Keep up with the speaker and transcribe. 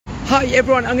Hi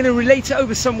everyone, I'm going to relate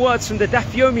over some words from the Daf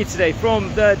Yomi today from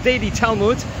the daily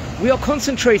Talmud. We are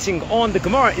concentrating on the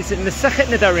Gemara. It's in Masechet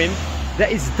Nedarim.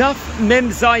 That is Daf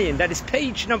Mem Zayin. That is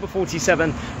page number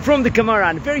 47 from the Gemara.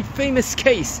 And a very famous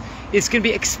case is going to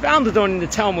be expounded on in the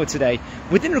Talmud today.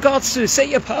 Within regards to,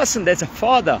 say, a person, there's a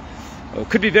father, or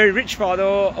could be a very rich father,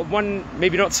 or one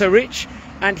maybe not so rich,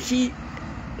 and he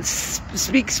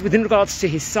speaks within regards to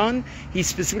his son. He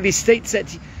specifically states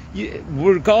that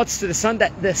with regards to the son,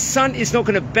 that the son is not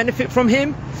going to benefit from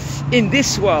him in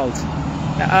this world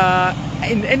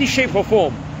in any shape or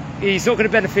form. He's not going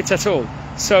to benefit at all.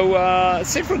 So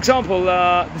say for example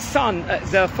the son,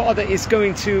 the father is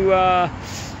going to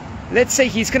let's say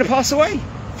he's going to pass away.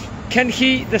 Can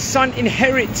the son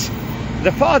inherit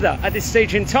the father at this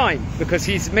stage in time, because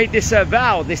he's made this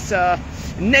vow, this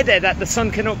neder, that the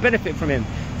son cannot benefit from him?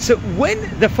 So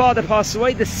when the father passes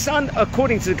away, the son,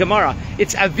 according to the Gemara,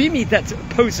 it's Avimi that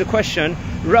posed the question.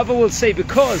 Rava will say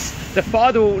because the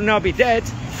father will now be dead,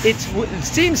 it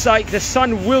seems like the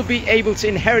son will be able to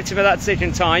inherit him at that stage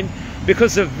in time,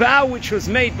 because the vow which was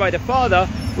made by the father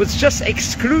was just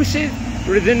exclusive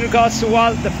within regards to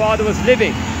while the father was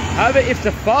living. However, if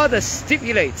the father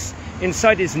stipulates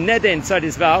inside his neder, inside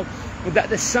his vow, that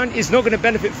the son is not going to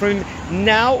benefit from him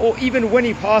now or even when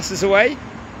he passes away,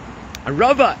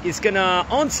 Rava is going to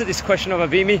answer this question of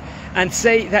Avimi and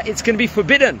say that it's going to be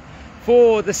forbidden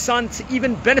for the son to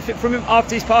even benefit from him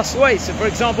after he's passed away. So for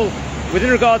example, within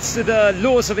regards to the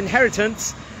laws of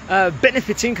inheritance,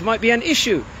 benefiting might be an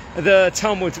issue, the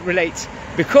Talmud relates,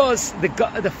 because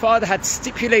the father had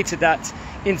stipulated that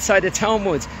inside the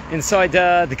Talmud, inside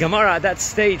the Gemara at that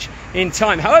stage in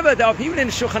time. However, there are people in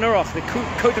the Shulchan Aruch, the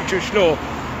Code of Jewish Law,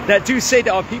 that do say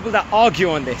there are people that argue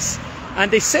on this. And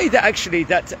they say that actually,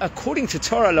 that according to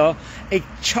Torah law, a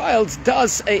child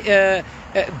does benefit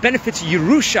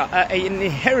Yerusha, an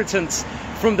inheritance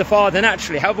from the father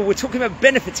naturally. However, we're talking about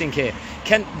benefiting here.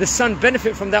 Can the son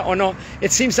benefit from that or not?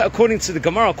 It seems that according to the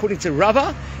Gemara, according to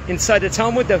Rava, inside the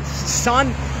Talmud, the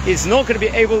son is not going to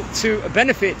be able to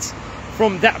benefit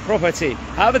from that property.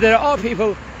 However, there are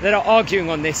people that are arguing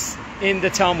on this in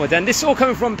the Talmud, and this is all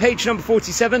coming from page number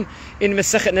 47 in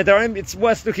Masechet Nedarim. It's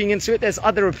worth looking into it. There's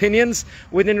other opinions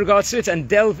within regards to it, and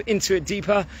delve into it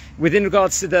deeper within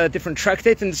regards to the different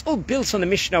tractates. And it's all built on the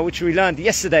Mishnah which we learned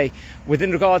yesterday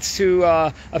within regards to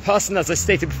a person, as I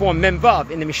stated before,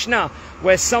 Memvav in the Mishnah,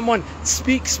 where someone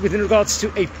speaks within regards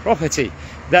to a property,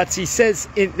 that he says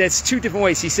there's two different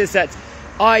ways. He says that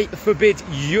I forbid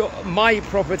my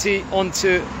property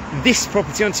onto this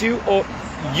property onto you, or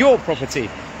your property.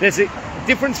 There's a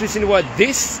difference between the word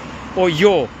this or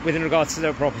your within regards to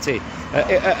the property,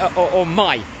 or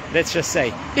my, let's just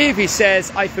say. If he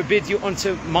says, I forbid you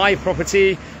onto my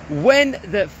property, when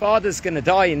the father's going to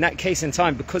die in that case in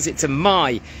time, because it's a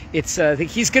my, he's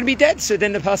going to be dead, so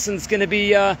then the person's going to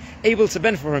be able to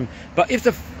benefit from him. But if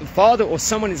the father or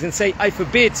someone is going to say, I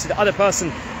forbid to the other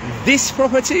person this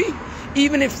property,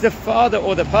 even if the father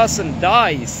or the person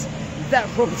dies, that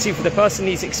property for the person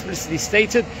he's explicitly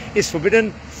stated is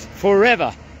forbidden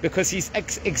forever, because he's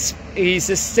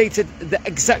stated the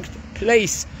exact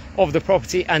place of the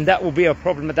property, and that will be a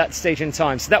problem at that stage in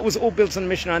time. So that was all built on the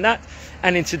Mishnah on that.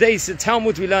 And in today's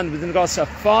Talmud, we learned with regards to a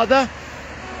father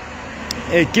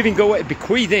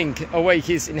bequeathing away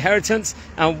his inheritance,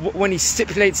 and when he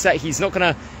stipulates that he's not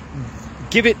going to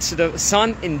give it to the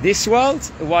son in this world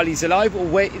while he's alive,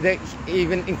 or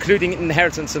even including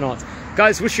inheritance or not.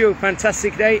 Guys, wish you a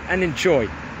fantastic day and enjoy.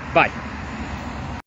 Bye.